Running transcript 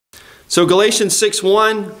So Galatians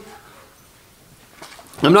 6:1.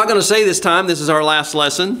 I'm not going to say this time, this is our last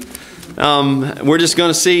lesson. We're just going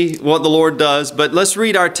to see what the Lord does. But let's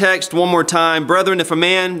read our text one more time. Brethren, if a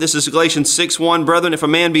man, this is Galatians 6:1. Brethren, if a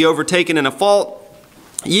man be overtaken in a fault,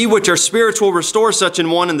 ye which are spiritual, restore such an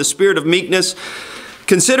one in the spirit of meekness,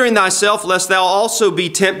 considering thyself, lest thou also be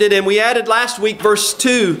tempted. And we added last week verse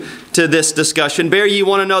 2 to this discussion. Bear ye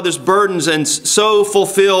one another's burdens, and so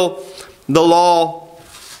fulfill the law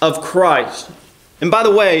of Christ. And by the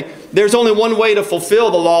way, there's only one way to fulfill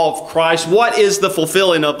the law of Christ. What is the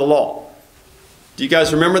fulfilling of the law? Do you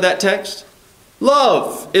guys remember that text?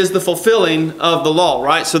 Love is the fulfilling of the law,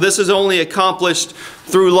 right? So this is only accomplished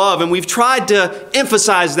through love. And we've tried to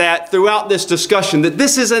emphasize that throughout this discussion, that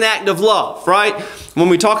this is an act of love, right? When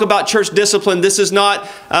we talk about church discipline, this is not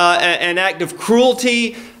an act of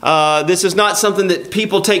cruelty. This is not something that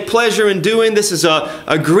people take pleasure in doing. This is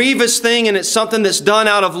a grievous thing, and it's something that's done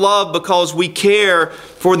out of love because we care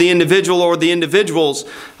for the individual or the individuals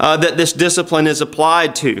that this discipline is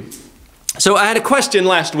applied to. So I had a question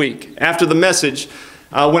last week after the message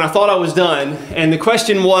when I thought I was done. And the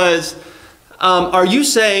question was, are you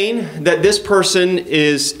saying that this person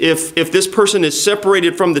is, if this person is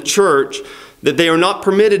separated from the church, that they are not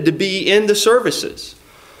permitted to be in the services?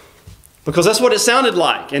 Because that's what it sounded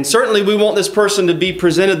like. And certainly we want this person to be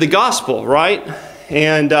presented the gospel, right?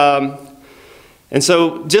 And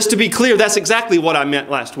so just to be clear, that's exactly what I meant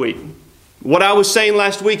last week. What I was saying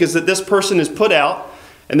last week is that this person is put out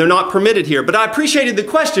and they're not permitted here. But I appreciated the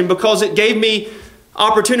question because it gave me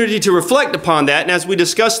opportunity to reflect upon that. And as we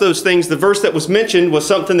discussed those things, the verse that was mentioned was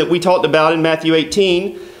something that we talked about in Matthew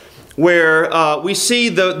 18, where we see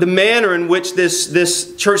the manner in which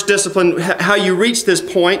this church discipline, how you reach this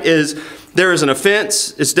point is there is an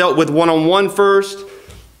offense. It's dealt with one-on-one first.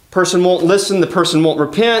 Person won't listen. The person won't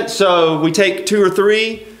repent. So we take 2 or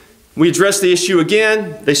 3. We address the issue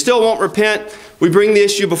again. They still won't repent. We bring the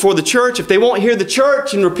issue before the church. If they won't hear the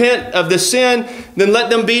church and repent of this sin, then let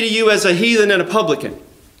them be to you as a heathen and a publican.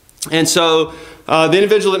 And so the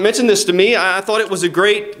individual that mentioned this to me, I thought it was a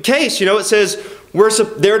great case. You know, it says we're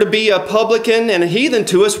there to be a publican and a heathen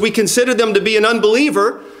to us. We consider them to be an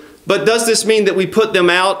unbeliever. But does this mean that we put them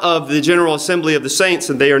out of the general assembly of the saints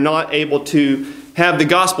and they are not able to have the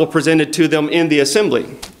gospel presented to them in the assembly?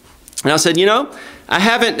 And I said, you know, I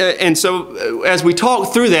haven't. And so as we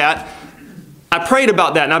talked through that, I prayed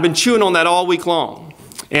about that, and I've been chewing on that all week long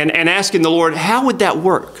and asking the Lord, how would that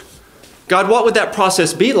work? God, what would that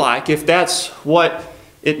process be like if that's what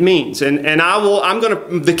it means? And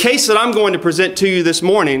the case that I'm going to present to you this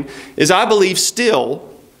morning is I believe still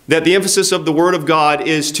that the emphasis of the Word of God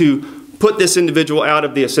is to put this individual out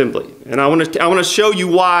of the assembly. And I want to show you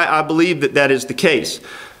why I believe that that is the case.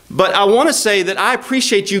 But I want to say that I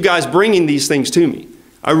appreciate you guys bringing these things to me.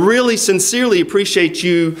 I really sincerely appreciate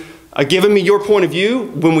you giving me your point of view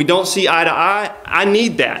when we don't see eye to eye. I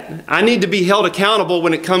need that. I need to be held accountable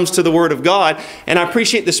when it comes to the Word of God. And I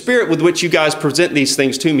appreciate the spirit with which you guys present these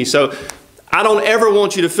things to me. So I don't ever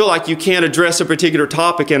want you to feel like you can't address a particular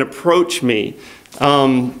topic and approach me.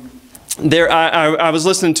 I was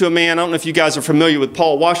listening to a man, I don't know if you guys are familiar with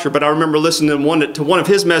Paul Washer, but I remember listening to one of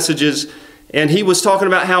his messages, and he was talking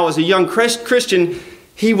about how as a young Christian,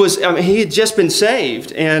 he had just been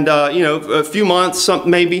saved, and a few months,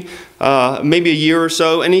 maybe a year or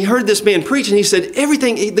so, and he heard this man preach, and he said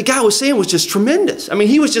everything the guy was saying was just tremendous. I mean,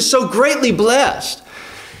 he was just so greatly blessed.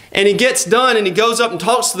 And he gets done, and he goes up and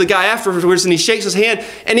talks to the guy afterwards, and he shakes his hand,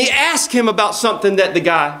 and he asks him about something that the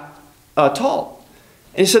guy taught.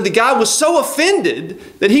 And he said the guy was so offended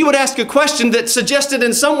that he would ask a question that suggested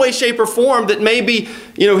in some way, shape, or form that maybe,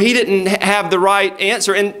 he didn't have the right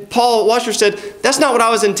answer. And Paul Washer said, that's not what I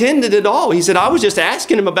was intended at all. He said, I was just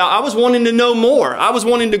asking him I was wanting to know more. I was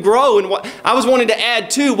wanting to grow, and I was wanting to add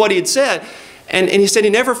to what he had said. And he said he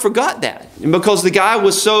never forgot that because the guy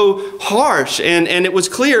was so harsh, and it was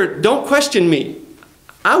clear, don't question me.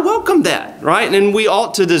 I welcome that, right? And we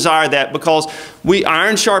ought to desire that because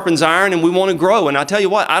iron sharpens iron and we want to grow. And I tell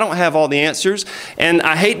you what, I don't have all the answers. And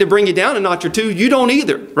I hate to bring you down a notch or two. You don't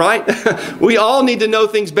either, right? We all need to know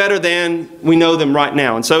things better than we know them right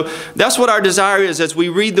now. And so that's what our desire is as we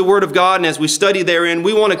read the Word of God and as we study therein.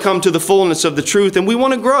 We want to come to the fullness of the truth and we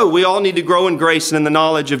want to grow. We all need to grow in grace and in the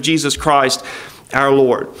knowledge of Jesus Christ, our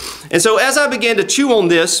Lord. And so as I began to chew on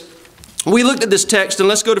this, we looked at this text, and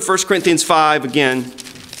let's go to 1 Corinthians 5 again.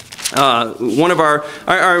 One of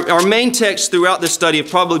our main texts throughout this study have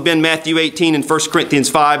probably been Matthew 18 and 1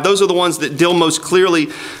 Corinthians 5. Those are the ones that deal most clearly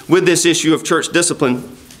with this issue of church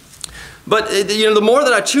discipline. But the more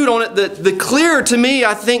that I chewed on it, the clearer to me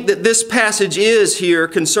I think that this passage is here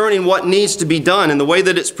concerning what needs to be done and the way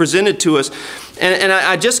that it's presented to us. And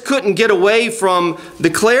I just couldn't get away from the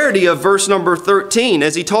clarity of verse number 13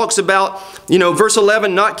 as he talks about, verse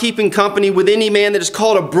 11, not keeping company with any man that is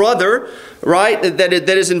called a brother, right, that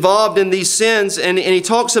is involved in these sins. And he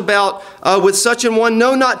talks about with such an one,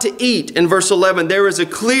 no, not to eat in verse 11. There is a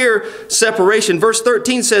clear separation. Verse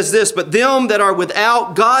 13 says this, but them that are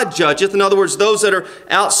without God judgeth. In other words, those that are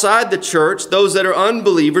outside the church, those that are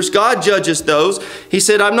unbelievers, God judges those. He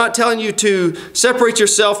said, I'm not telling you to separate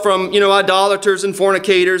yourself from, idolaters and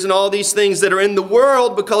fornicators and all these things that are in the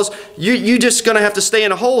world, because you're just going to have to stay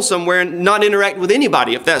in a hole somewhere and not interact with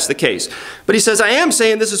anybody if that's the case. But he says, I am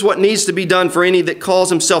saying this is what needs to be done for any that calls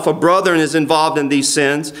himself a brother and is involved in these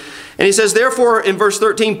sins. And he says, therefore, in verse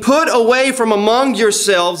 13, put away from among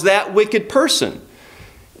yourselves that wicked person.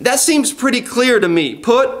 That seems pretty clear to me.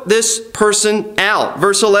 Put this person out.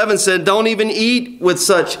 Verse 11 said, don't even eat with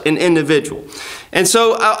such an individual. And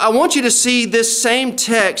so I want you to see this same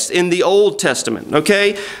text in the Old Testament,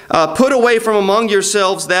 okay? Put away from among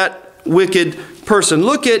yourselves that wicked person.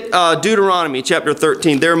 Look at Deuteronomy chapter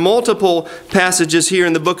 13. There are multiple passages here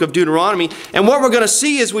in the book of Deuteronomy. And what we're going to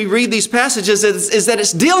see as we read these passages is that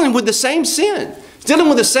it's dealing with the same sin. It's dealing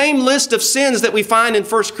with the same list of sins that we find in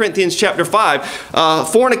 1 Corinthians chapter 5.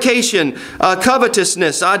 Fornication,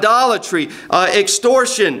 covetousness, idolatry,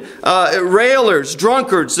 extortion, railers,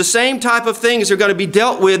 drunkards. The same type of things are going to be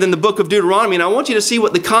dealt with in the book of Deuteronomy. And I want you to see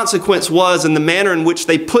what the consequence was and the manner in which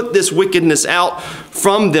they put this wickedness out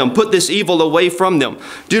from them, put this evil away from them.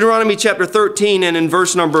 Deuteronomy chapter 13 and in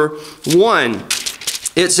verse number 1.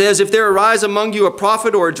 It says, if there arise among you a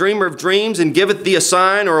prophet or a dreamer of dreams, and giveth thee a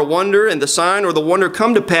sign or a wonder, and the sign or the wonder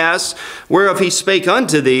come to pass, whereof he spake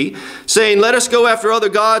unto thee, saying, let us go after other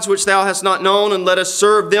gods which thou hast not known, and let us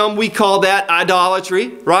serve them. We call that idolatry,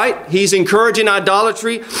 right? He's encouraging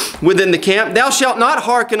idolatry within the camp. Thou shalt not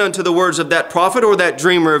hearken unto the words of that prophet or that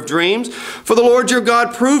dreamer of dreams, for the Lord your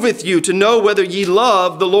God proveth you to know whether ye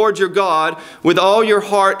love the Lord your God with all your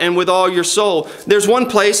heart and with all your soul. There's one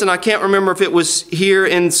place, and I can't remember if it was here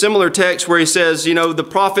in similar text, where he says, the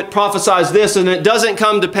prophet prophesies this and it doesn't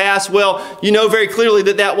come to pass. Well, you know very clearly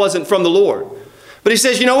that that wasn't from the Lord. But he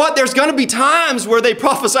says, you know what? There's going to be times where they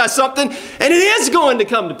prophesy something and it is going to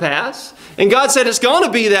come to pass. And God said it's going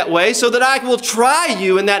to be that way so that I will try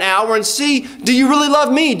you in that hour and see, do you really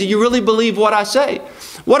love me? Do you really believe what I say?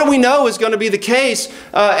 What do we know is going to be the case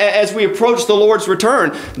as we approach the Lord's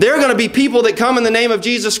return? There are going to be people that come in the name of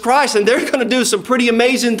Jesus Christ, and they're going to do some pretty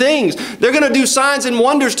amazing things. They're going to do signs and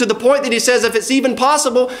wonders to the point that he says if it's even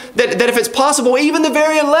possible, that if it's possible, even the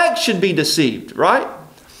very elect should be deceived, right?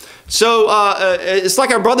 So it's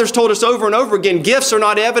like our brothers told us over and over again, gifts are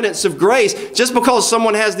not evidence of grace. Just because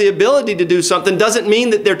someone has the ability to do something doesn't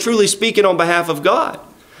mean that they're truly speaking on behalf of God.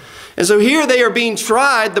 And so here they are being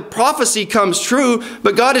tried. The prophecy comes true,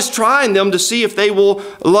 but God is trying them to see if they will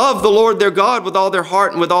love the Lord their God with all their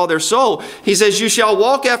heart and with all their soul. He says, you shall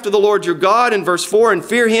walk after the Lord your God, in verse 4, and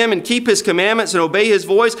fear him and keep his commandments and obey his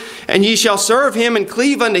voice, and ye shall serve him and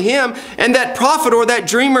cleave unto him, and that prophet or that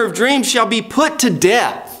dreamer of dreams shall be put to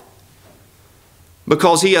death.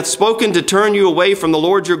 Because he hath spoken to turn you away from the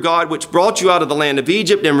Lord your God, which brought you out of the land of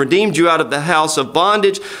Egypt, and redeemed you out of the house of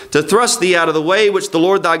bondage, to thrust thee out of the way which the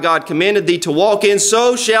Lord thy God commanded thee to walk in,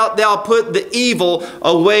 so shalt thou put the evil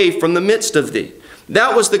away from the midst of thee.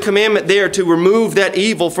 That was the commandment there, to remove that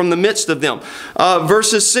evil from the midst of them.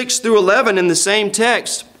 Verses 6 through 11 in the same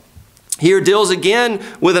text here deals again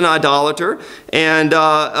with an idolater. And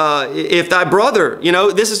if thy brother,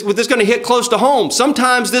 this is going to hit close to home.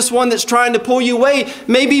 Sometimes this one that's trying to pull you away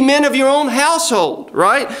may be men of your own household,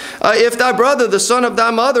 right? If thy brother, the son of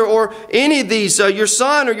thy mother, or any of these, your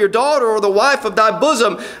son or your daughter or the wife of thy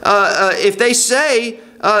bosom, if they say,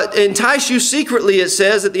 entice you secretly, it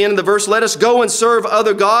says at the end of the verse, let us go and serve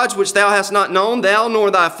other gods which thou hast not known, thou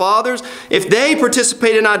nor thy fathers. If they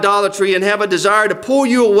participate in idolatry and have a desire to pull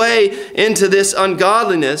you away into this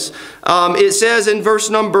ungodliness, it says in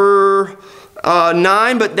verse number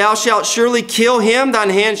 9, but thou shalt surely kill him,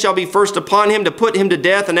 thine hand shall be first upon him to put him to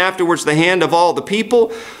death, and afterwards the hand of all the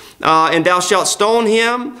people. And thou shalt stone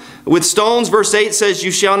him with stones. Verse 8 says,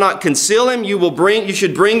 you shall not conceal him. You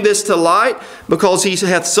should bring this to light, because he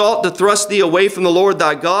hath sought to thrust thee away from the Lord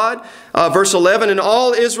thy God. Verse 11, and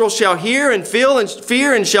all Israel shall hear and feel and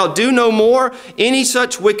fear, and shall do no more any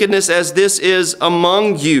such wickedness as this is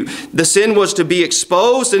among you. The sin was to be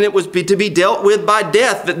exposed, and it was to be dealt with by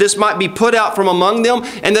death, that this might be put out from among them,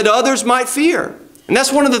 and that others might fear. And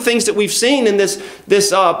that's one of the things that we've seen in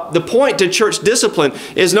the point to church discipline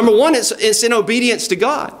is, number one, it's in obedience to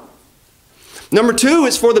God. Number two,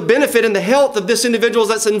 it's for the benefit and the health of this individual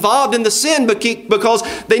that's involved in the sin because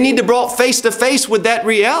they need to be brought face to face with that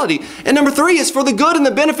reality. And number three, it's for the good and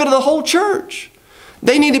the benefit of the whole church.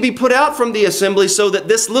 They need to be put out from the assembly so that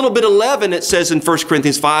this little bit of leaven, it says in 1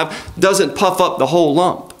 Corinthians 5, doesn't puff up the whole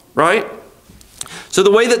lump, right? So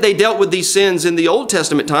the way that they dealt with these sins in the Old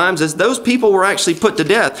Testament times is those people were actually put to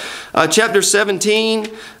death. Chapter 17,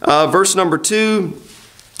 verse number 2.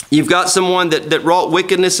 You've got someone that wrought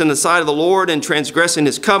wickedness in the sight of the Lord and transgressing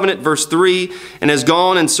his covenant, verse 3, and has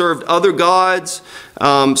gone and served other gods.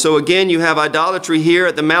 So again, you have idolatry here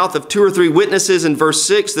at the mouth of 2 or 3 witnesses in verse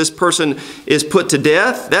 6. This person is put to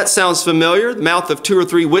death. That sounds familiar. The mouth of 2 or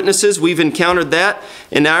 3 witnesses. We've encountered that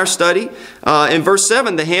in our study. In verse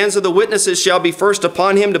 7, the hands of the witnesses shall be first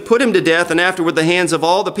upon him to put him to death, and afterward the hands of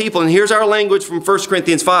all the people. And here's our language from 1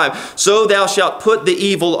 Corinthians 5. So thou shalt put the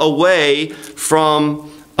evil away from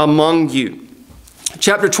among you.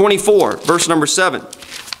 Chapter 24, verse number 7.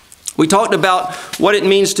 We talked about what it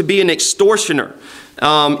means to be an extortioner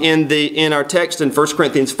in our text in 1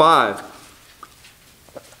 Corinthians 5.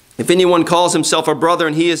 If anyone calls himself a brother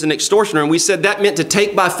and he is an extortioner, and we said that meant to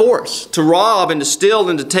take by force, to rob and to steal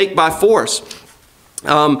and to take by force.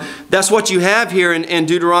 That's what you have here in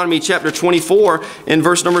Deuteronomy chapter 24 in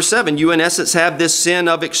verse number 7. You in essence have this sin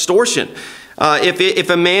of extortion.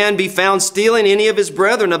 If a man be found stealing any of his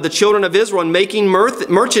brethren of the children of Israel and making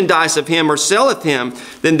merchandise of him or selleth him,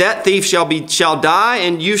 then that thief shall die,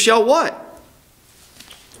 and you shall what?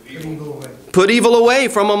 Put evil away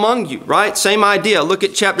from among you, right? Same idea. Look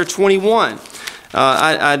at chapter 21.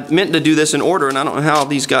 I meant to do this in order, and I don't know how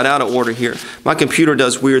these got out of order here. My computer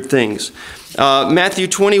does weird things.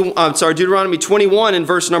 Deuteronomy 21 in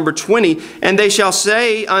verse number 20. And they shall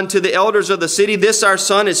say unto the elders of the city, this our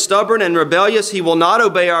son is stubborn and rebellious. He will not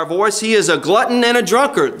obey our voice. He is a glutton and a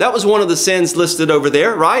drunkard. That was one of the sins listed over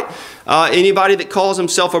there, right? Anybody that calls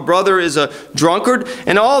himself a brother is a drunkard.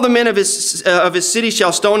 And all the men of his city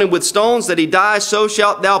shall stone him with stones that he die. So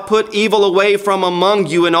shalt thou put evil away from among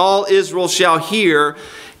you, and all Israel shall hear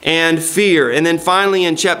and fear. And then finally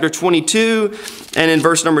in chapter 22 and in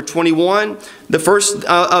verse number 21, the first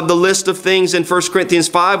of the list of things in 1 Corinthians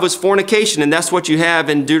 5 was fornication. And that's what you have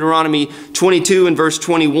in Deuteronomy 22 and verse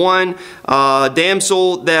 21.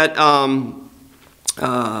 Damsel that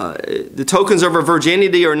the tokens of her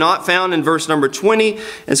virginity are not found in verse number 20.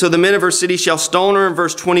 And so the men of her city shall stone her in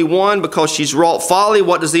verse 21 because she's wrought folly.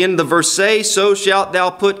 What does the end of the verse say? So shalt thou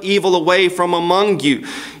put evil away from among you.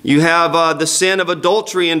 You have the sin of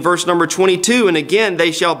adultery in verse number 22. And again,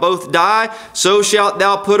 they shall both die. So shalt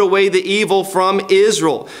thou put away the evil from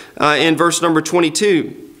Israel in verse number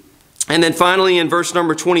 22. And then finally in verse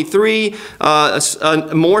number 23,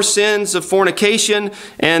 more sins of fornication,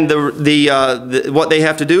 and what they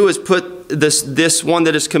have to do is put this one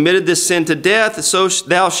that has committed this sin to death. So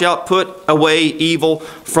thou shalt put away evil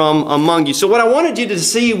from among you. So what I wanted you to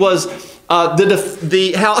see was how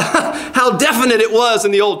definite it was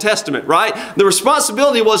in the Old Testament, right? The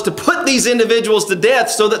responsibility was to put these individuals to death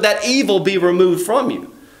so that evil be removed from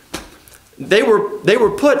you. They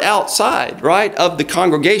were put outside, right, of the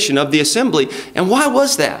congregation, of the assembly. And why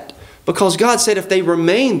was that? Because God said if they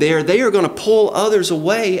remain there, they are going to pull others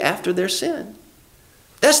away after their sin.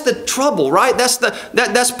 That's the trouble, right?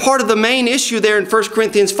 That's part of the main issue there in 1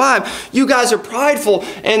 Corinthians 5. You guys are prideful,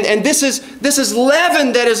 and this is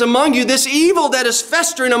leaven that is among you. This evil that is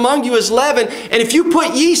festering among you is leaven. And if you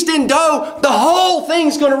put yeast in dough, the whole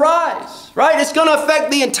thing's going to rise. Right? It's going to affect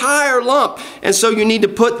the entire lump. And so you need to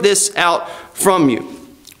put this out from you.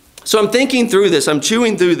 So I'm thinking through this. I'm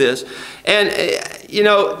chewing through this. And, you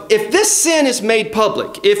know, if this sin is made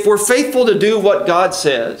public, if we're faithful to do what God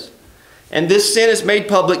says, and this sin is made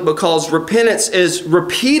public because repentance is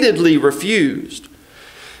repeatedly refused,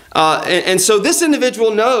 and so this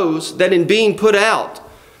individual knows that in being put out,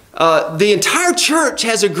 the entire church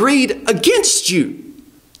has agreed against you.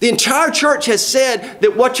 The entire church has said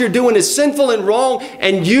that what you're doing is sinful and wrong,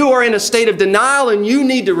 and you are in a state of denial and you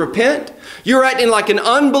need to repent. You're acting like an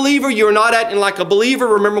unbeliever. You're not acting like a believer.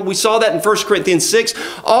 Remember, we saw that in 1 Corinthians 6.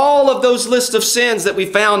 All of those lists of sins that we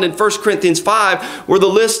found in 1 Corinthians 5 were the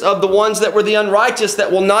list of the ones that were the unrighteous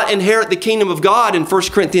that will not inherit the kingdom of God in 1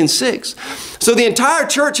 Corinthians 6. So the entire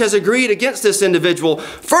church has agreed against this individual.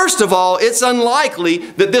 First of all, it's unlikely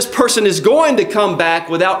that this person is going to come back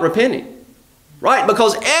without repenting. Right?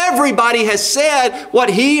 Because everybody has said what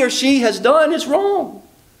he or she has done is wrong.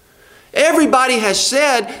 Everybody has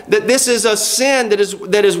said that this is a sin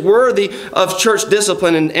that is worthy of church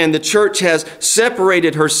discipline, and the church has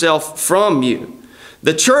separated herself from you.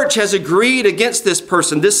 The church has agreed against this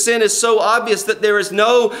person. This sin is so obvious that there is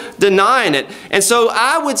no denying it. And so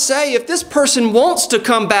I would say if this person wants to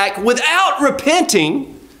come back without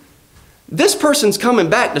repenting, this person's coming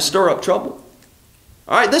back to stir up trouble.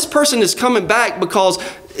 All right, this person is coming back because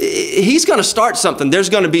he's going to start something. There's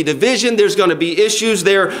going to be division. There's going to be issues.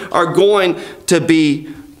 There are going to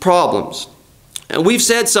be problems. And we've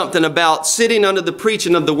said something about sitting under the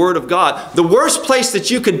preaching of the Word of God. The worst place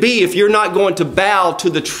that you could be if you're not going to bow to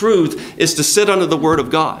the truth is to sit under the Word of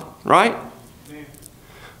God, right?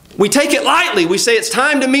 We take it lightly. We say it's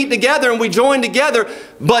time to meet together and we join together.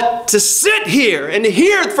 But to sit here and to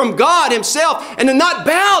hear from God Himself and to not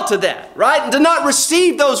bow to that, right? And to not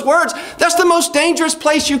receive those words, that's the most dangerous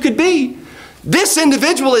place you could be. This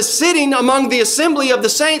individual is sitting among the assembly of the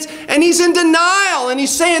saints and he's in denial and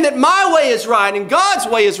he's saying that my way is right and God's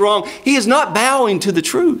way is wrong. He is not bowing to the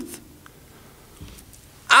truth.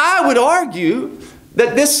 I would argue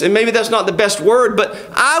that this, and maybe that's not the best word, but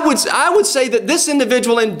I would say that this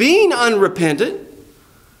individual, in being unrepentant,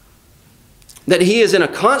 that he is in a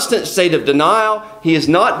constant state of denial, he is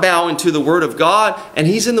not bowing to the Word of God, and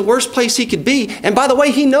he's in the worst place he could be. And by the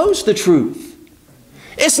way, he knows the truth.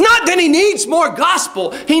 It's not that he needs more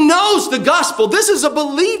gospel. He knows the gospel. This is a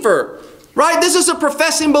believer, right? This is a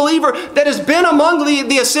professing believer that has been among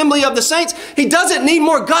the assembly of the saints. He doesn't need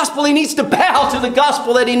more gospel. He needs to bow to the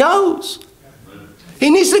gospel that he knows. He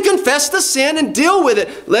needs to confess the sin and deal with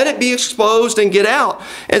it. Let it be exposed and get out.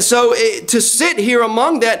 And so to sit here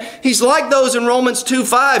among that, he's like those in Romans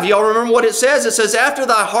 2:5. Y'all remember what it says? It says, after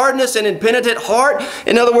thy hardness and impenitent heart,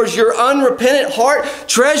 in other words, your unrepentant heart,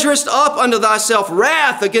 treasurest up unto thyself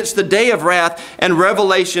wrath against the day of wrath and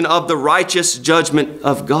revelation of the righteous judgment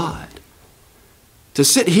of God. To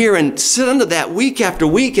sit here and sit under that week after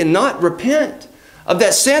week and not repent of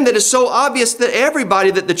that sin that is so obvious that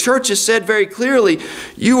everybody, that the church has said very clearly,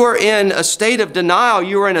 you are in a state of denial,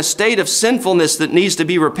 you are in a state of sinfulness that needs to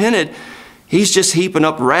be repented. He's just heaping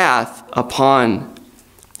up wrath upon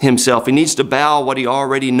himself. He needs to bow what he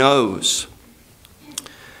already knows.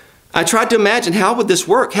 I tried to imagine, how would this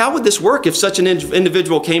work? How would this work if such an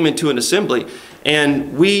individual came into an assembly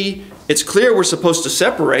and it's clear we're supposed to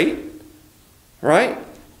separate, right?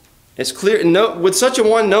 It's clear, would such a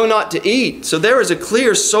one know not to eat? So there is a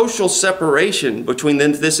clear social separation between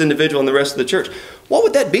this individual and the rest of the church. What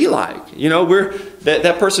would that be like? You know,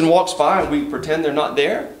 that person walks by and we pretend they're not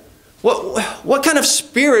there. What kind of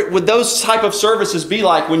spirit would those type of services be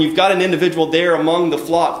like when you've got an individual there among the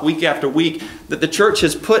flock week after week that the church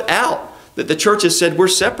has put out? That the church has said, we're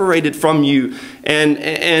separated from you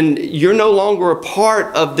and you're no longer a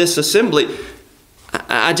part of this assembly.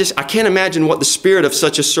 I can't imagine what the spirit of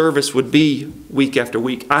such a service would be week after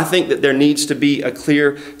week. I think that there needs to be a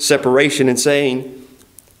clear separation in saying,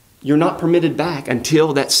 you're not permitted back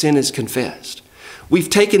until that sin is confessed. We've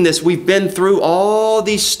taken this, we've been through all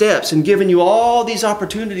these steps and given you all these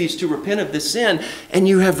opportunities to repent of this sin, and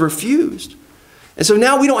you have refused. And so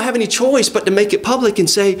now we don't have any choice but to make it public and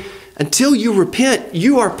say, until you repent,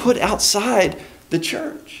 you are put outside the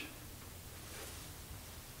church.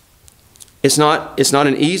 It's not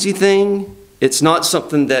an easy thing. It's not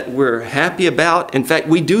something that we're happy about. In fact,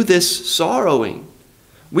 we do this sorrowing.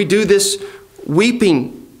 We do this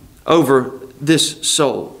weeping over this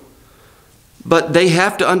soul. But they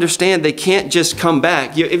have to understand they can't just come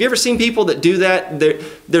back. Have you ever seen people that do that?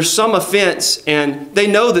 There's some offense and they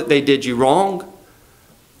know that they did you wrong,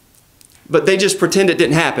 but they just pretend it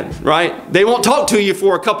didn't happen, right? They won't talk to you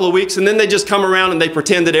for a couple of weeks and then they just come around and they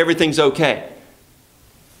pretend that everything's okay.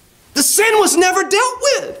 The sin was never dealt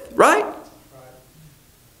with, right?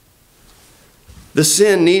 The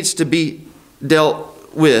sin needs to be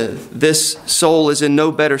dealt with. This soul is in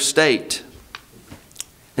no better state.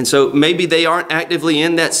 And so maybe they aren't actively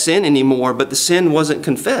in that sin anymore, but the sin wasn't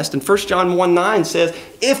confessed. And 1 John 1:9 says,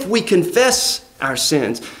 if we confess our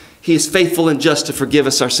sins, He is faithful and just to forgive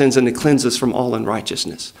us our sins and to cleanse us from all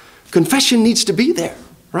unrighteousness. Confession needs to be there,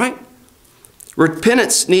 right?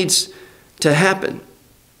 Repentance needs to happen.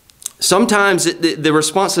 Sometimes the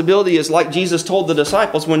responsibility is like Jesus told the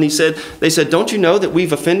disciples when they said, don't you know that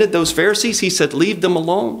we've offended those Pharisees? He said, leave them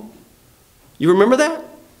alone. You remember that?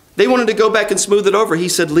 They wanted to go back and smooth it over. He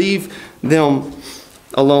said, leave them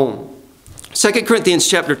alone. 2 Corinthians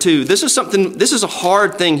chapter 2. This is a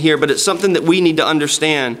hard thing here, but it's something that we need to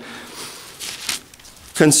understand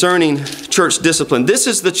concerning church discipline. This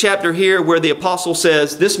is the chapter here where the apostle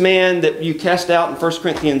says, this man that you cast out in 1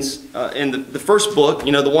 Corinthians, in the first book,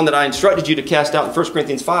 you know, the one that I instructed you to cast out in 1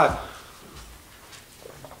 Corinthians 5,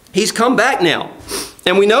 he's come back now.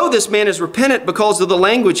 And we know this man is repentant because of the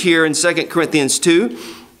language here in 2 Corinthians 2.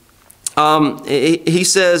 He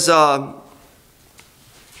says,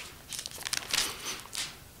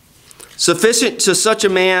 sufficient to such a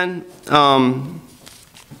man,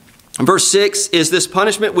 verse 6, is this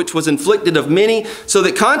punishment which was inflicted of many, so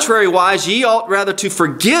that contrariwise ye ought rather to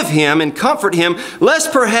forgive him and comfort him,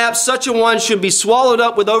 lest perhaps such a one should be swallowed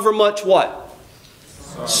up with overmuch what?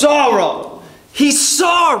 Sorrow. He's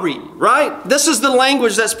sorry, right? This is the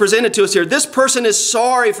language that's presented to us here. This person is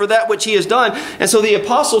sorry for that which he has done. And so the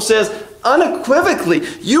apostle says unequivocally,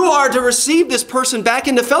 you are to receive this person back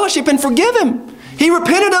into fellowship and forgive him. He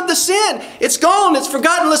repented of the sin. It's gone. It's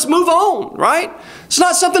forgotten. Let's move on, right? It's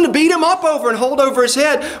not something to beat him up over and hold over his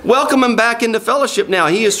head. Welcome him back into fellowship now.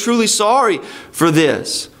 He is truly sorry for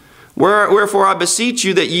this. Wherefore I beseech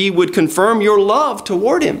you that ye would confirm your love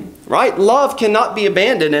toward him, right? Love cannot be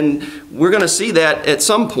abandoned, and we're going to see that at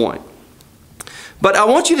some point. But I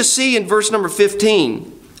want you to see in verse number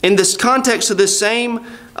 15, in this context of this same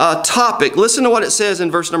topic, listen to what it says in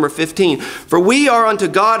verse number 15. For we are unto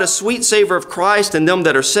God a sweet savor of Christ in them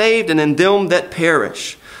that are saved and in them that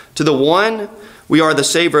perish. To the one we are the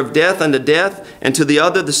savor of death unto death, and to the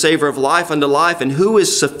other the savor of life unto life. And who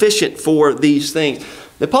is sufficient for these things?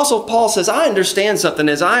 The Apostle Paul says, I understand something.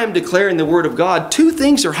 As I am declaring the Word of God, two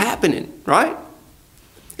things are happening, right?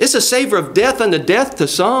 It's a savor of death unto death to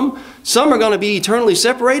some. Some are going to be eternally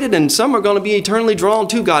separated, and some are going to be eternally drawn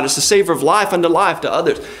to God. It's a savor of life unto life to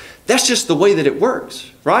others. That's just the way that it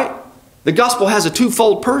works, right? The gospel has a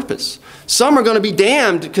twofold purpose. Some are going to be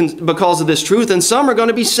damned because of this truth, and some are going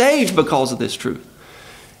to be saved because of this truth.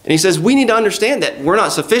 And he says, we need to understand that we're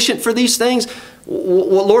not sufficient for these things.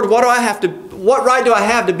 Well, Lord, what right do I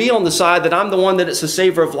have to be on the side that I'm the one that it's a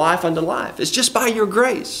savor of life unto life? It's just by your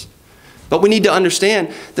grace. But we need to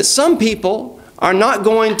understand that some people are not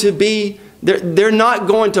going to be, they're not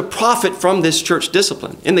going to profit from this church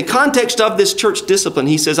discipline. In the context of this church discipline,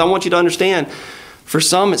 he says, I want you to understand, for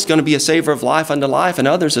some it's going to be a savor of life unto life, and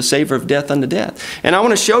others a savor of death unto death. And I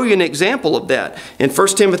want to show you an example of that in 1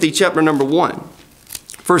 Timothy chapter number 1.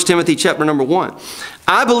 1 Timothy chapter number 1.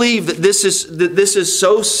 I believe that this is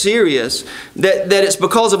so serious that it's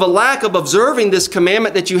because of a lack of observing this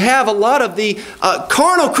commandment that you have a lot of the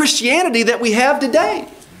carnal Christianity that we have today.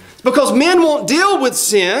 It's because men won't deal with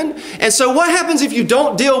sin. And so what happens if you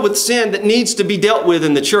don't deal with sin that needs to be dealt with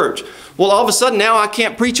in the church? Well, all of a sudden now I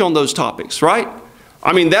can't preach on those topics, right?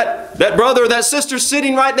 I mean, that brother or that sister's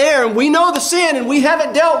sitting right there, and we know the sin and we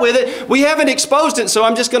haven't dealt with it. We haven't exposed it, so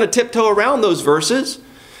I'm just going to tiptoe around those verses.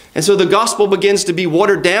 And so the gospel begins to be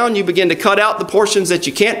watered down. You begin to cut out the portions that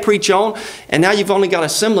you can't preach on. And now you've only got a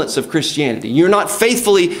semblance of Christianity. You're not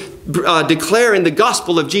faithfully declaring the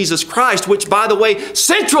gospel of Jesus Christ, which, by the way,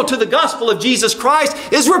 central to the gospel of Jesus Christ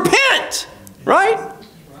is repent, right?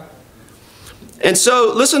 And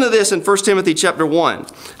so listen to this in 1 Timothy chapter 1.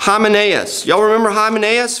 Hymenaeus. Y'all remember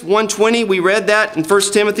Hymenaeus? 1:20. We read that in 1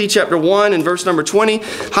 Timothy chapter 1 and verse number 20.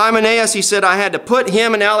 Hymenaeus, he said, I had to put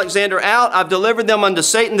him and Alexander out. I've delivered them unto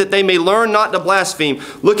Satan that they may learn not to blaspheme.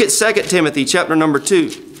 Look at 2 Timothy chapter number 2.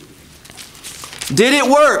 Did it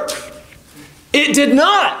work? It did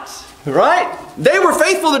not, right? They were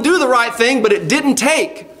faithful to do the right thing, but it didn't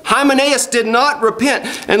take. Hymenaeus did not repent.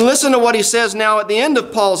 And listen to what he says now at the end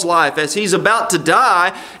of Paul's life as he's about to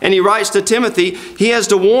die, and he writes to Timothy. He has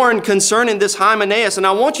to warn concerning this Hymenaeus, and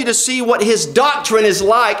I want you to see what his doctrine is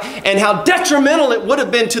like and how detrimental it would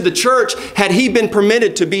have been to the church had he been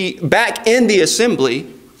permitted to be back in the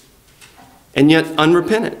assembly and yet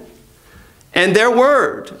unrepentant. And their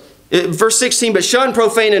word, verse 16, but shun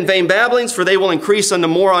profane and vain babblings, for they will increase unto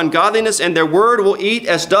more ungodliness, and their word will eat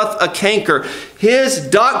as doth a canker. His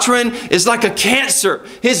doctrine is like a cancer.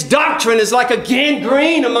 His doctrine is like a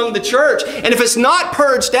gangrene among the church. And if it's not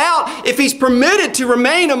purged out, if he's permitted to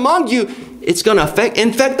remain among you, it's going to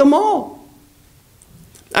infect them all.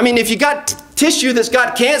 I mean, if you got tissue that's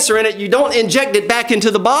got cancer in it, you don't inject it back into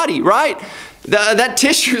the body, right? That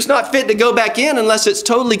tissue is not fit to go back in unless it's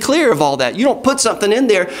totally clear of all that. You don't put something in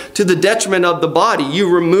there to the detriment of the body. You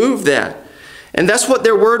remove that. And that's what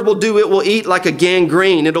their word will do. It will eat like a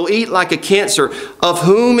gangrene. It'll eat like a cancer. Of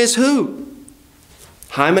whom is who?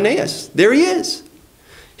 Hymenaeus. There he is.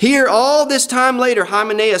 Here, all this time later,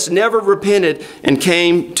 Hymenaeus never repented and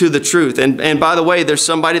came to the truth. And by the way, there's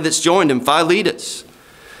somebody that's joined him, Philetus,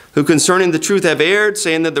 who concerning the truth have erred,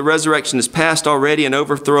 saying that the resurrection is past already, and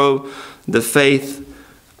overthrow the faith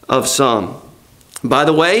of some. By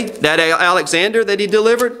the way, that Alexander that he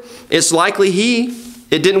delivered, it's likely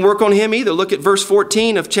it didn't work on him either. Look at verse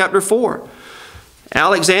 14 of chapter 4.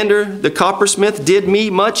 Alexander the coppersmith did me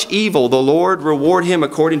much evil. The Lord reward him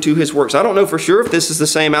according to his works. I don't know for sure if this is the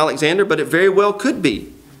same Alexander, but it very well could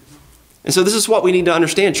be. And so this is what we need to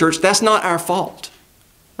understand, church. That's not our fault,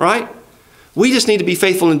 right? We just need to be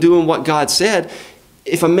faithful in doing what God said.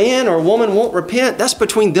 If a man or a woman won't repent, that's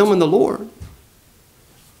between them and the Lord.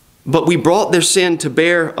 But we brought their sin to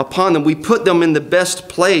bear upon them. We put them in the best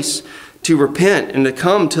place to repent and to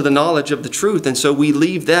come to the knowledge of the truth. And so we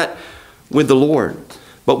leave that with the Lord.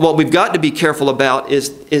 But what we've got to be careful about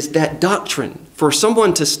is that doctrine. For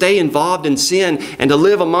someone to stay involved in sin and to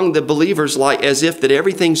live among the believers like as if that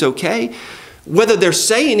everything's okay, whether they're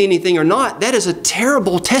saying anything or not, that is a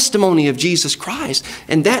terrible testimony of Jesus Christ.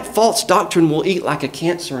 And that false doctrine will eat like a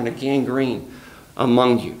cancer and a gangrene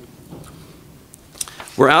among you.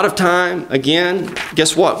 We're out of time. Again,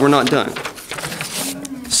 guess what? We're not done.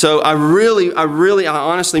 So I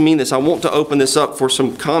honestly mean this. I want to open this up for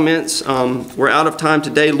some comments. We're out of time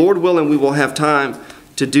today. Lord willing, we will have time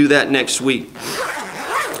to do that next week.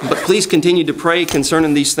 But please continue to pray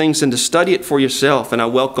concerning these things and to study it for yourself, and I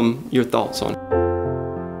welcome your thoughts on it.